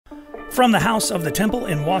From the House of the Temple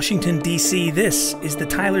in Washington, D.C., this is the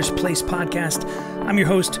Tyler's Place podcast. I'm your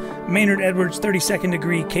host, Maynard Edwards, 32nd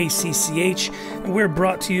degree KCCH, and we're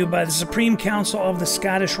brought to you by the Supreme Council of the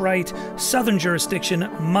Scottish Rite, Southern Jurisdiction,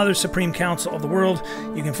 Mother Supreme Council of the World.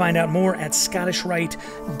 You can find out more at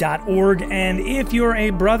scottishrite.org. And if you're a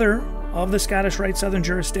brother of the Scottish Rite Southern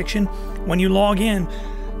Jurisdiction, when you log in,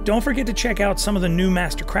 don't forget to check out some of the new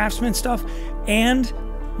Master Craftsman stuff and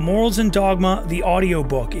Morals and Dogma, the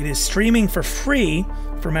audiobook. It is streaming for free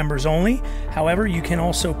for members only. However, you can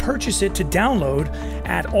also purchase it to download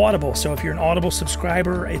at Audible. So if you're an Audible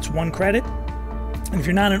subscriber, it's 1 credit. And if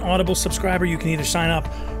you're not an Audible subscriber, you can either sign up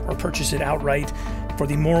or purchase it outright for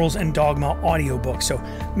the Morals and Dogma audiobook. So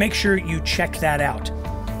make sure you check that out.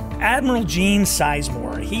 Admiral Gene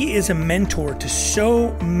Sizemore, he is a mentor to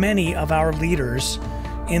so many of our leaders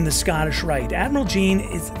in the Scottish Rite. Admiral Gene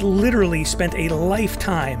is literally spent a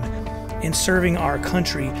lifetime in serving our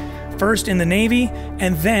country, first in the Navy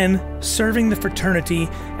and then serving the fraternity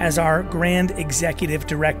as our Grand Executive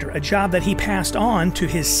Director, a job that he passed on to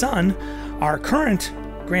his son, our current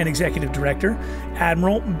Grand Executive Director,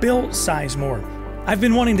 Admiral Bill Sizemore. I've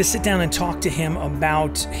been wanting to sit down and talk to him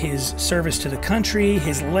about his service to the country,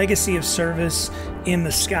 his legacy of service in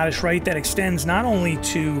the Scottish Rite that extends not only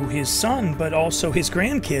to his son, but also his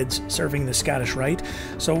grandkids serving the Scottish Rite.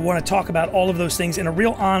 So I want to talk about all of those things, and a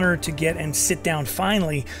real honor to get and sit down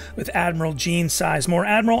finally with Admiral Gene Sizemore.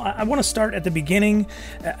 Admiral, I want to start at the beginning.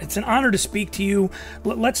 It's an honor to speak to you.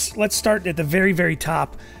 Let's start at the very, very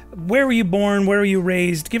top. Where were you born? Where were you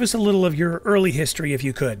raised? Give us a little of your early history, if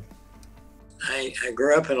you could. I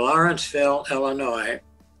grew up in Lawrenceville, Illinois,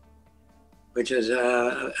 which is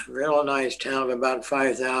a real nice town of about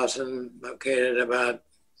 5,000, located about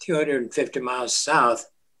 250 miles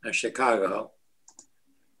south of Chicago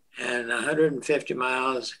and 150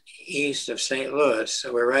 miles east of St. Louis.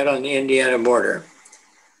 So we're right on the Indiana border.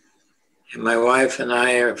 And my wife and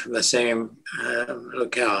I are from the same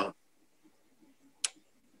locale.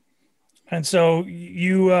 And so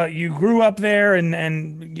you grew up there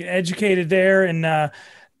and you educated there, and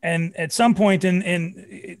at some point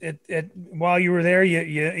while you were there,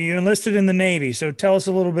 you enlisted in the Navy. So tell us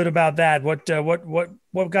a little bit about that. What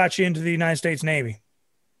got you into the United States Navy?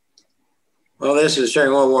 Well, this is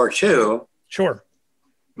during World War II. Sure.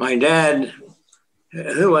 My dad,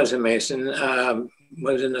 who was a Mason,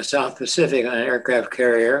 was in the South Pacific on an aircraft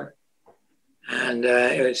carrier. And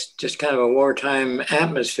it was just kind of a wartime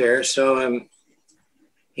atmosphere. So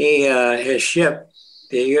his ship,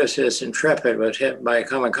 the USS Intrepid, was hit by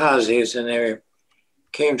kamikazes, and they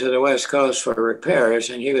came to the West Coast for repairs,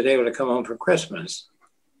 and he was able to come home for Christmas.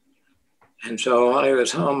 And so while he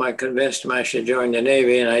was home, I convinced him I should join the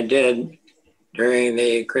Navy, and I did during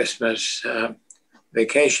the Christmas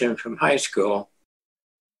vacation from high school.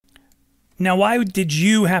 Now, why did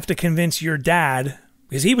you have to convince your dad?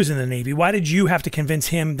 Because he was in the Navy. Why did you have to convince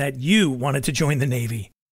him that you wanted to join the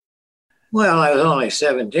Navy? Well, I was only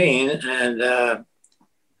 17, and,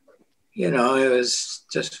 it was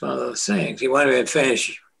just one of those things. He wanted me to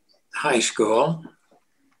finish high school,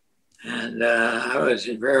 and I was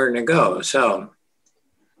raring to go. So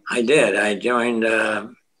I did. I joined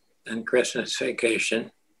on Christmas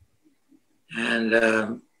vacation,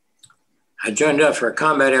 and I joined up for a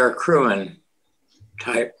combat air crewman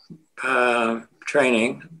type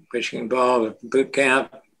training, which involved boot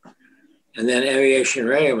camp and then aviation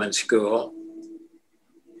readyman school.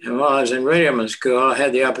 And while I was in readyman school, I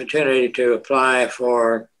had the opportunity to apply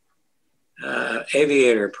for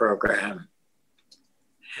aviator program.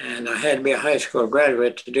 And I had to be a high school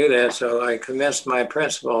graduate to do that. So I convinced my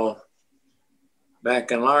principal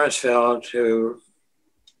back in Lawrenceville to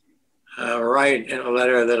write in a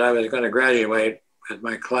letter that I was going to graduate with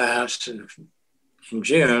my class in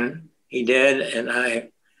June. He did, and I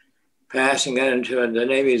passed and got into the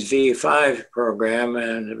Navy's V5 program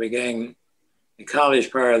and began the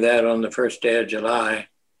college part of that on the first day of July,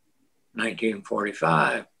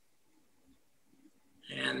 1945.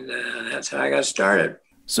 And that's how I got started.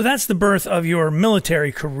 So that's the birth of your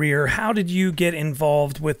military career. How did you get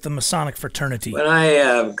involved with the Masonic fraternity? When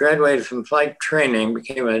I graduated from flight training,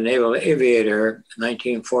 became a naval aviator in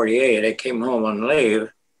 1948, I came home on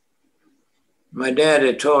leave. My dad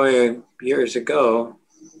had told me years ago,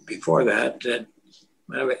 before that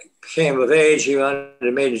when I came of age, he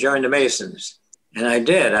wanted me to join the Masons. And I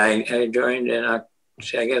did. I joined in, I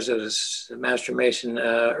guess it was the Master Mason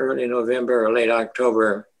early November or late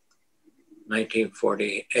October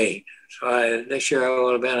 1948. So this year I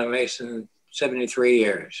will have been a Mason 73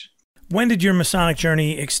 years. When did your Masonic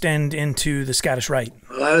journey extend into the Scottish Rite?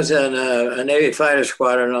 Well, I was in a Navy fighter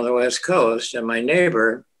squadron on the West Coast, and my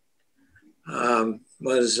neighbor saw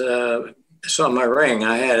my ring.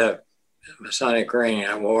 I had a Masonic ring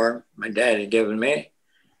I wore. My dad had given me,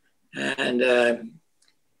 and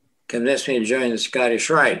convinced me to join the Scottish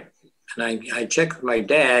Rite. And I checked with my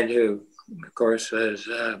dad, who, of course, was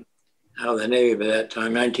out of the Navy by that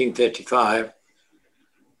time, 1955.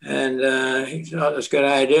 And he thought it was a good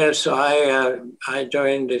idea. So I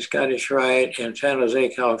joined the Scottish Rite in San Jose,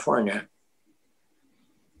 California.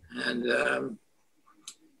 And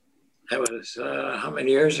that was, how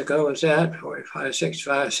many years ago was that? 45,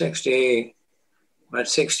 65, 60, about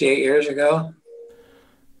 68 years ago.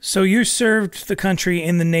 So you served the country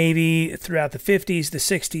in the Navy throughout the 50s, the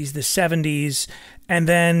 60s, the 70s, and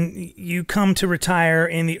then you come to retire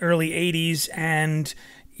in the early 80s and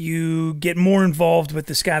you get more involved with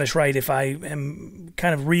the Scottish Rite, if I am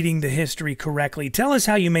kind of reading the history correctly. Tell us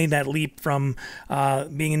how you made that leap from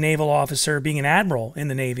being a naval officer, being an admiral in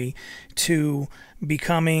the Navy, to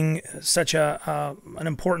becoming such an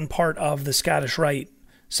important part of the Scottish Rite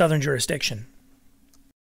Southern jurisdiction.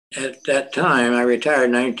 At that time, I retired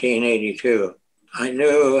in 1982. I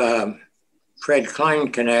knew Fred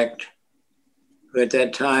Kleinknecht, who at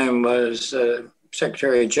that time was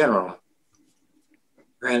Secretary General,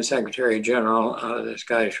 Grand Secretary General of the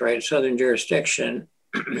Scottish Rite Southern jurisdiction.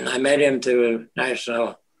 I met him through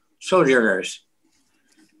National Sojourners.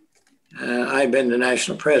 I've been the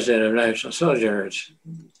National President of National Sojourners.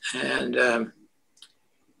 And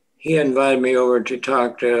he invited me over to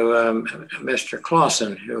talk to Mr.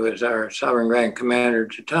 Clausen, who was our Sovereign Grand Commander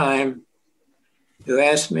at the time, who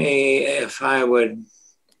asked me if I would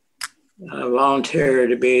volunteer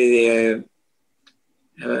to be the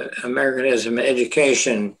Americanism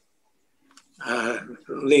education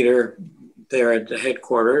leader there at the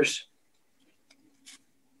headquarters.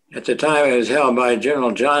 At the time, it was held by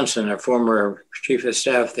General Johnson, a former Chief of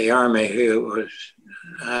Staff of the Army, who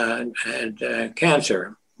had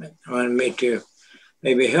cancer. Wanted me to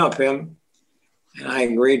maybe help him, and I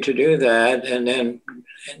agreed to do that. And then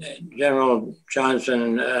General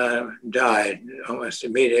Johnson died almost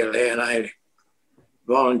immediately, and I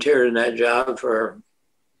volunteered in that job for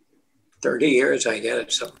 30 years, I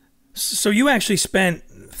guess. So you actually spent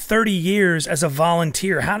 30 years as a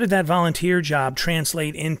volunteer. How did that volunteer job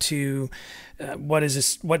translate into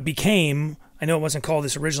what became, I know it wasn't called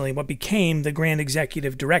this originally, what became the Grand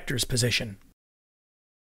Executive Director's position?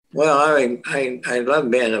 Well, I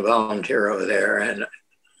loved being a volunteer over there, and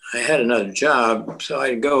I had another job, so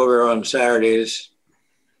I'd go over on Saturdays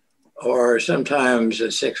or sometimes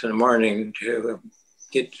at 6 in the morning to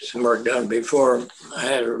get some work done before I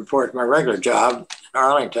had to report to my regular job in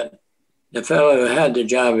Arlington. The fellow who had the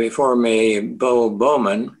job before me, Bo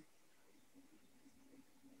Bowman,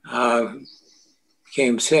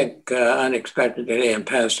 became sick unexpectedly and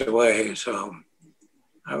passed away. So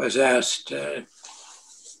I was asked to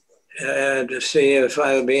see if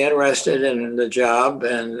I would be interested in the job,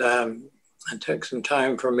 and it took some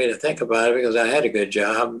time for me to think about it because I had a good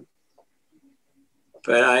job.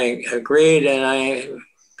 But I agreed, and I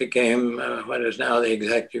became what is now the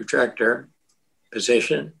Executive Director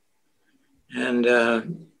position. And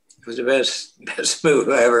it was the best move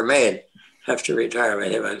I ever made after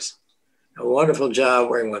retirement. It was a wonderful job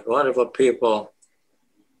working with wonderful people.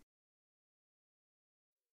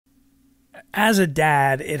 As a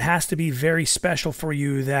dad, it has to be very special for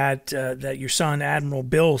you that your son, Admiral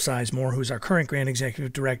Bill Sizemore, who's our current Grand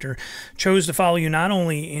Executive Director, chose to follow you not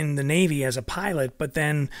only in the Navy as a pilot, but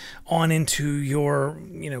then on into your,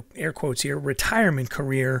 air quotes here, retirement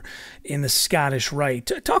career in the Scottish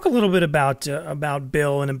Rite. Talk a little bit about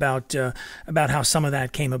Bill and about how some of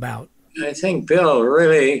that came about. I think Bill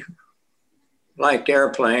really liked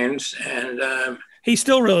airplanes, and he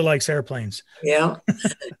still really likes airplanes. Yeah,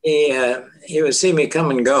 he would see me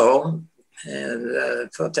come and go,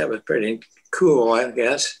 and thought that was pretty cool, I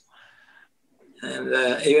guess. And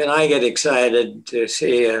even I get excited to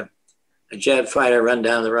see a jet fighter run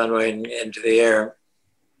down the runway and into the air.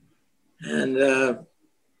 And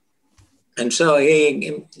so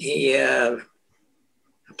he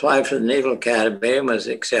applied for the Naval Academy and was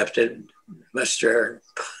accepted, much to our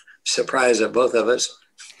surprise of both of us.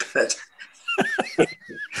 But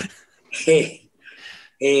he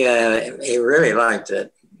really liked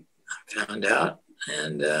it, I found out.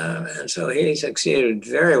 And so he succeeded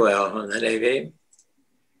very well in the Navy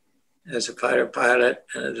as a fighter pilot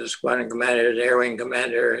and as a squadron commander, air wing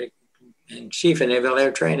commander, and chief of naval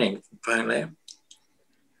air training, finally.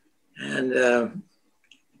 And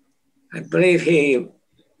I believe he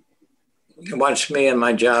watched me and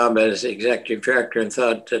my job as executive director and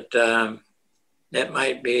thought that that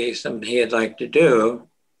might be something he'd like to do.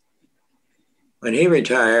 when he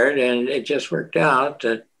retired, and it just worked out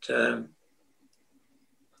that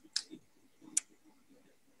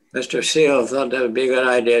Mr. Seal thought that would be a good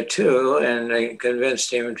idea too, and I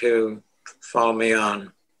convinced him to follow me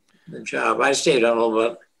on the job. I stayed on a little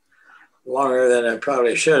bit longer than I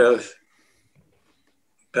probably should have,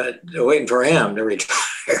 but waiting for him to retire.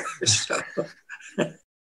 So.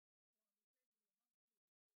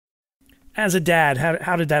 As a dad,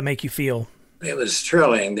 how did that make you feel? It was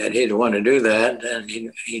thrilling that he'd want to do that, and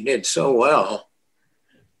he did so well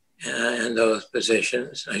in those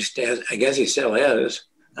positions. I guess he still is.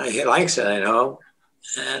 He likes it, I know.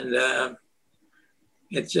 And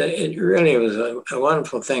it really was a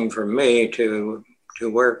wonderful thing for me to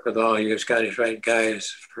work with all you Scottish Rite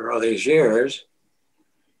guys for all these years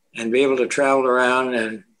and be able to travel around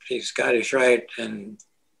and see Scottish Rite in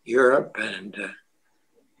Europe and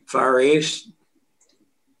Far East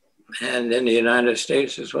and in the United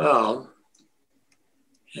States as well.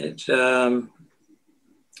 It's I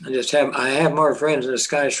have more friends in the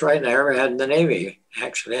Scottish Rite than I ever had in the Navy,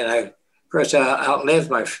 actually. And of course, I outlived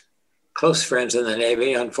my close friends in the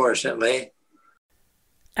Navy, unfortunately.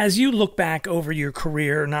 As you look back over your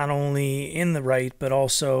career, not only in the Rite, but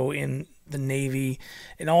also in the Navy,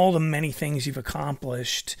 and all the many things you've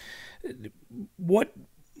accomplished, what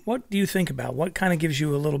do you think about? What kind of gives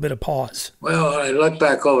you a little bit of pause? Well, I look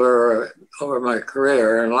back over my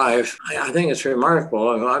career and life. I think it's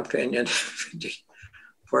remarkable, in my opinion,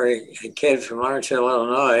 for a kid from Lawrenceville,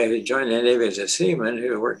 Illinois, who joined the Navy as a seaman,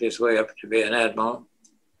 who worked his way up to be an admiral,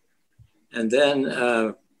 and then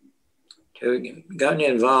to gotten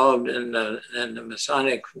involved in the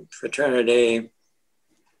Masonic fraternity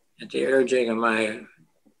at the urging of my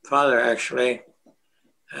father, actually,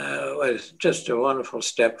 was just a wonderful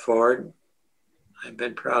step forward. I've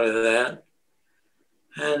been proud of that.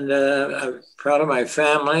 And I'm proud of my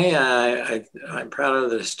family. I'm proud of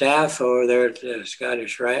the staff over there at the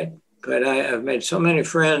Scottish Rite. But I've made so many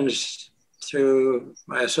friends through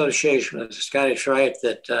my association with the Scottish Rite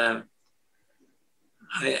that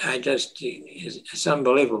it's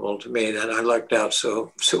unbelievable to me that I lucked out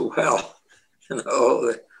so well in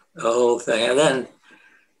the whole thing. And then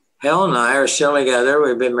Helen and I are still together.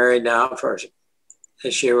 We've been married now for,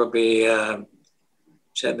 this year will be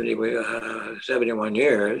 71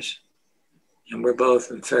 years. And we're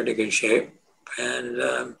both in fairly good shape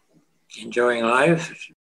and enjoying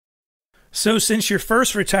life. So since your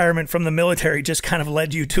first retirement from the military just kind of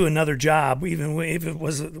led you to another job, even if it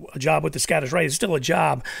was a job with the Scottish Rite, it's still a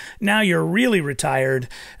job. Now you're really retired.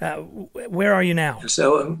 Where are you now?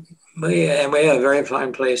 So we have a very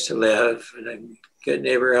fine place to live, and a good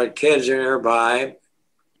neighborhood. Kids are nearby.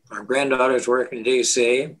 Our granddaughters work in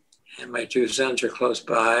D.C., and my two sons are close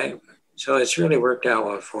by. So it's really worked out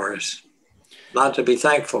well for us. A lot to be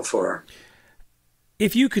thankful for.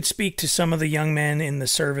 If you could speak to some of the young men in the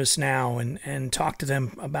service now and talk to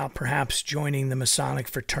them about perhaps joining the Masonic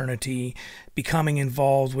fraternity, becoming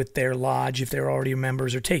involved with their lodge if they're already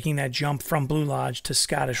members, or taking that jump from Blue Lodge to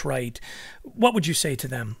Scottish Rite, what would you say to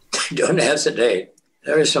them? Don't hesitate.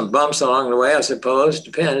 There are some bumps along the way, I suppose.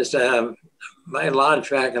 Depends. My lodge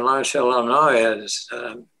back in Lawrenceville, Illinois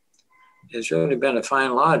has really been a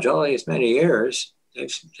fine lodge all these many years.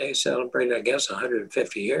 They celebrated, I guess,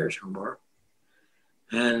 150 years or more.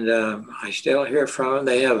 And I still hear from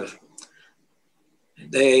them.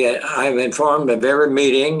 I'm informed of every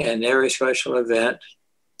meeting and every special event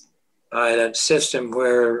by that system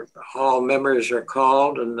where all members are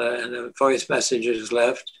called and the voice message is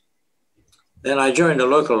left. Then I joined a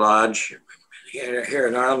local lodge here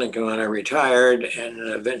in Arlington when I retired, and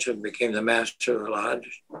eventually became the master of the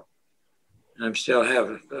lodge. And I still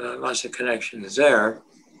have lots of connections there.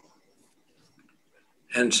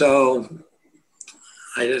 And so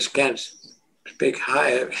I just can't speak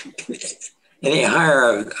any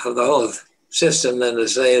higher of the whole system than to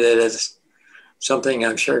say that it's something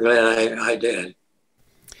I'm sure glad I did.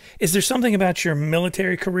 Is there something about your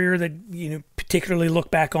military career that you particularly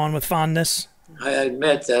look back on with fondness? I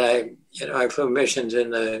admit that I flew missions in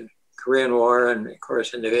the Korean War and, of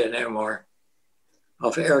course, in the Vietnam War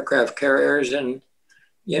off aircraft carriers, and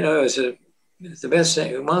it was the best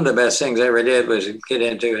thing. One of the best things I ever did was get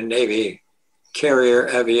into Navy carrier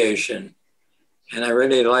aviation, and I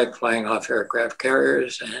really liked flying off aircraft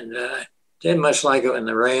carriers, and didn't much like it in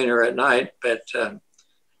the rain or at night, but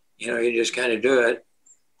you just kind of do it.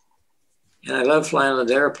 And I love flying with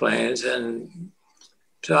airplanes, and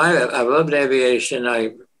so I loved aviation.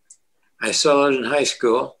 I soloed in high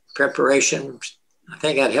school. Preparation, I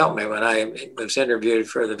think that helped me when I was interviewed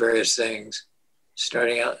for the various things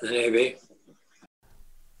starting out in the Navy.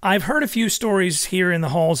 I've heard a few stories here in the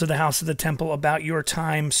halls of the House of the Temple about your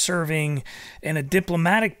time serving in a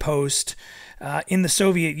diplomatic post in the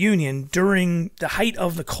Soviet Union during the height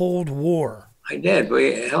of the Cold War. I did.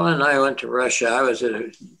 Helen and I went to Russia. I was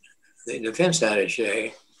the defense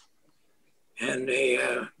attaché and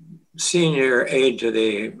the senior aide to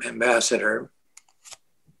the ambassador.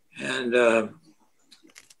 And,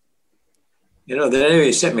 the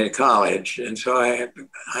Navy sent me to college. And so I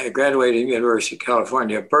graduated from the University of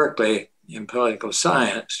California at Berkeley in political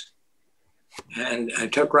science. And I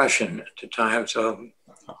took Russian at the time. So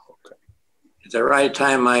at the right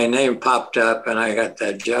time, my name popped up and I got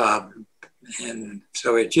that job in the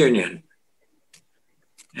Soviet Union.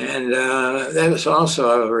 And that was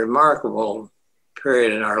also a remarkable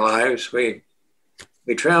period in our lives. We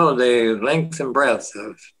traveled the length and breadth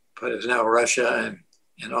of what is now Russia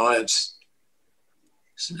and all its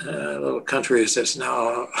little countries that's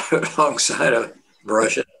now alongside of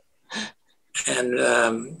Russia. And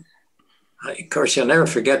of course, you'll never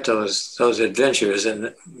forget those adventures,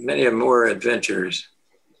 and many of them were adventures.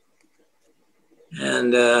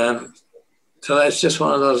 And so that's just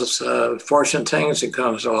one of those fortunate things that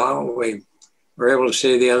comes along. We were able to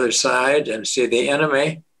see the other side and see the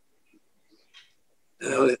enemy.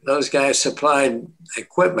 Those guys supplied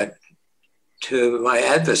equipment to my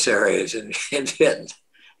adversaries in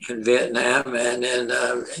Vietnam and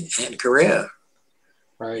in Korea.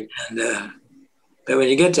 Right. And but when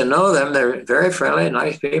you get to know them, they're very friendly,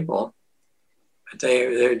 nice people. But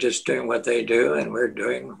they're just doing what they do, and we're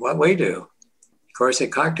doing what we do. Of course, the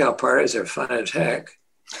cocktail parties are fun as heck.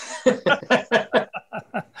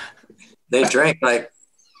 They drink like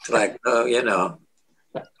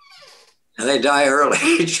and they die early.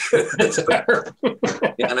 You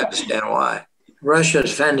can't understand why. Russia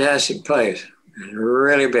is a fantastic place. It's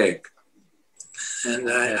really big. And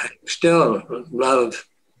I still love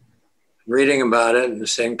reading about it and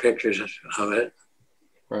seeing pictures of it.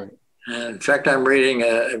 Right. And in fact, I'm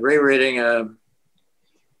rereading a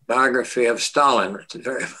biography of Stalin at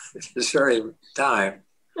this very time.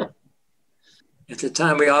 At the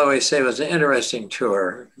time, we always say it was an interesting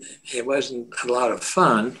tour. It wasn't a lot of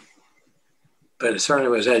fun, but it certainly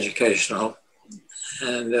was educational.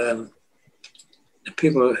 And the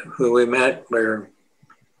people who we met were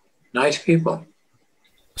nice people.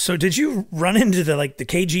 So did you run into the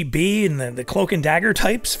KGB and the cloak and dagger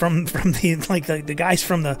types from the guys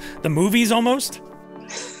from the movies almost?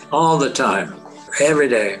 All the time, every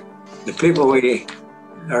day. The people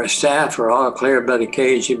our staff were all cleared by the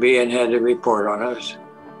KGB and had to report on us.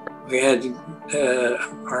 We had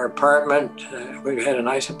our apartment, we had a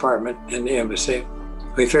nice apartment in the embassy.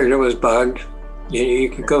 We figured it was bugged.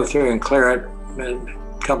 You could go through and clear it, and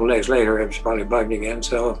a couple of days later it was probably bugged again.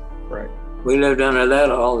 So right. We lived under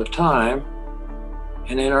that all the time,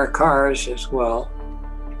 and in our cars as well.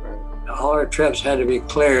 Right. All our trips had to be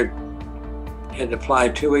cleared. You had to apply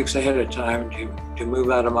 2 weeks ahead of time to move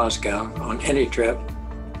out of Moscow on any trip.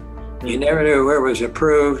 You never knew where it was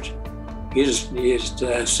approved. You just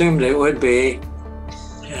assumed it would be.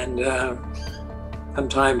 And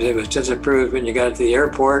sometimes it was disapproved when you got to the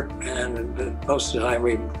airport, and most of the time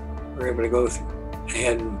we were able to go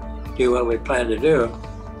ahead and do what we planned to do.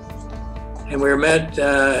 And we were met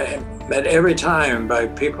every time by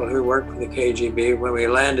people who worked for the KGB when we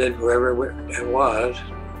landed wherever it was.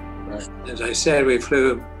 Right. As I said, we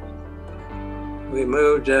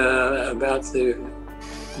moved about the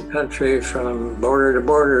country from border to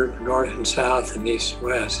border, north and south and east and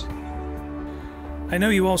west. I know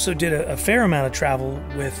you also did a fair amount of travel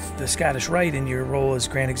with the Scottish Rite in your role as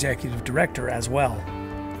Grand Executive Director as well.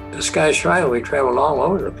 The Scottish Rite, we traveled all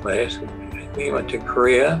over the place. We went to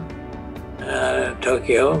Korea,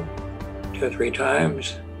 Tokyo 2 or 3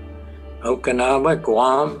 times, Okinawa,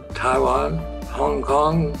 Guam, Taiwan, Hong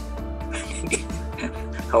Kong,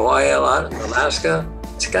 Hawaii a lot, Alaska.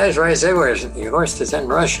 Scottish Rite's everywhere. Of course, it's in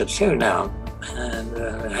Russia too now, and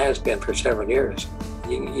it has been for several years.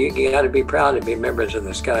 You got to be proud to be members of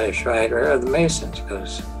the Scottish Rite or the Masons,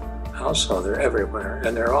 because also they're everywhere,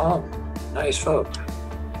 and they're all nice folks.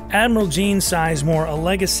 Admiral Gene Sizemore, a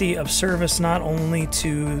legacy of service not only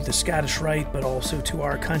to the Scottish Rite, but also to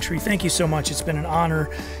our country. Thank you so much. It's been an honor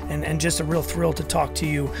and just a real thrill to talk to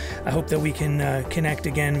you. I hope that we can connect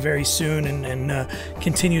again very soon and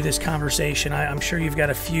continue this conversation. I'm sure you've got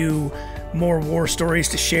a few more war stories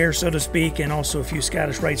to share, so to speak, and also a few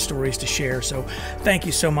Scottish Rite stories to share. So thank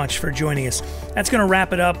you so much for joining us. That's going to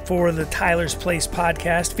wrap it up for the Tyler's Place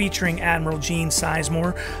podcast featuring Admiral Gene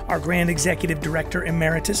Sizemore, our Grand Executive Director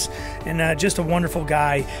Emeritus, and just a wonderful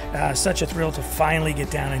guy. Such a thrill to finally get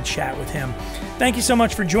down and chat with him. Thank you so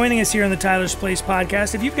much for joining us here on the Tyler's Place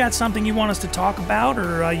podcast. If you've got something you want us to talk about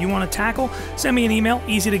or you want to tackle, send me an email,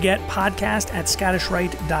 easy to get,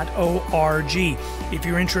 podcast@scottishrite.org. If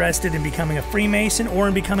you're interested in becoming a Freemason or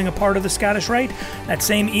in becoming a part of the Scottish Rite, that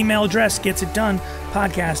same email address gets it done,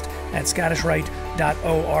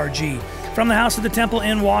 podcast@scottishrite.org. From the House of the Temple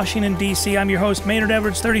in Washington, D.C., I'm your host, Maynard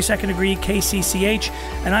Edwards, 32nd Degree KCCH,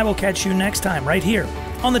 and I will catch you next time right here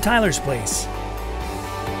on the Tyler's Place.